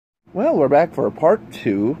Well, we're back for a part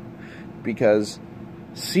 2 because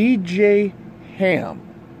C.J.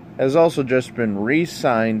 Ham has also just been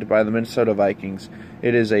re-signed by the Minnesota Vikings.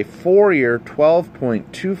 It is a 4-year,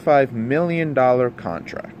 $12.25 million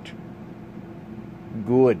contract.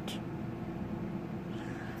 Good.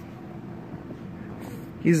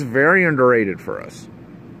 He's very underrated for us.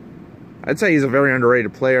 I'd say he's a very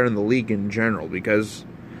underrated player in the league in general because,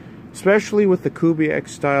 especially with the Kubiak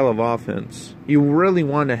style of offense, you really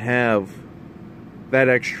want to have that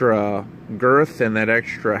extra girth and that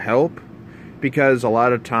extra help, because a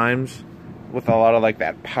lot of times with a lot of like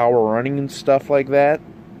that power running and stuff like that,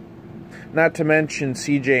 not to mention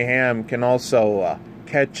CJ Ham can also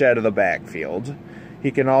catch out of the backfield.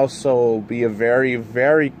 He can also be a very,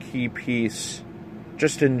 very key piece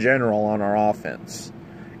just in general on our offense.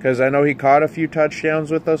 Because I know he caught a few touchdowns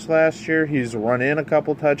with us last year. He's run in a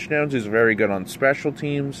couple touchdowns. He's very good on special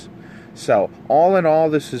teams. So, all in all,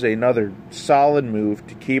 this is another solid move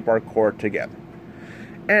to keep our core together.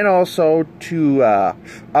 And also, to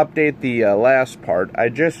update the last part, I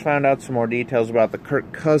just found out some more details about the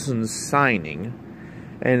Kirk Cousins signing.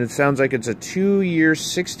 And it sounds like it's a 2-year,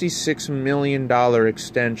 $66 million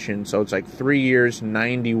extension. So, it's like 3 years,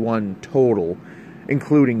 91 total,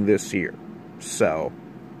 including this year. So,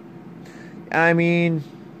 I mean,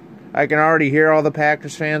 I can already hear all the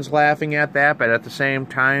Packers fans laughing at that, but at the same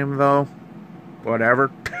time, though,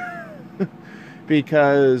 whatever.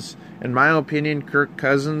 Because, in my opinion, Kirk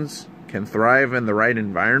Cousins can thrive in the right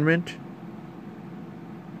environment.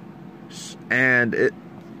 And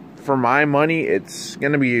for my money, it's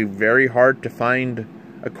going to be very hard to find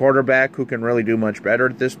a quarterback who can really do much better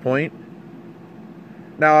at this point.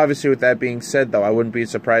 Now, obviously, with that being said, though, I wouldn't be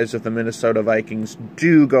surprised if the Minnesota Vikings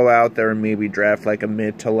do go out there and maybe draft like a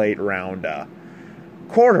mid to late round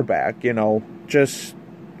quarterback, you know, just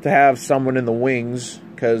to have someone in the wings.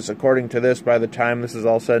 Because according to this, by the time this is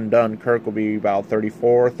all said and done, Kirk will be about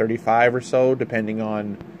 34, 35 or so, depending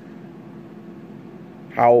on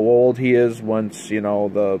how old he is once, you know,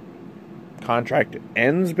 the contract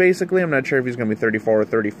ends, basically. I'm not sure if he's going to be 34 or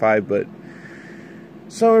 35, but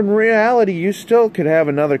so in reality, you still could have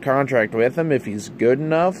another contract with him if he's good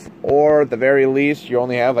enough, or at the very least, you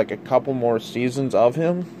only have like a couple more seasons of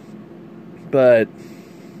him. But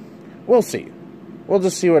we'll see. We'll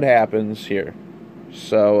just see what happens here.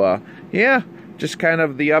 So, yeah, just kind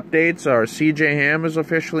of the updates are CJ Ham is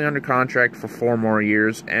officially under contract for 4 more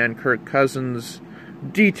years, and Kirk Cousins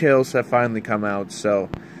details have finally come out. So,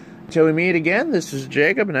 until we meet again, this is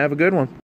Jacob, and have a good one.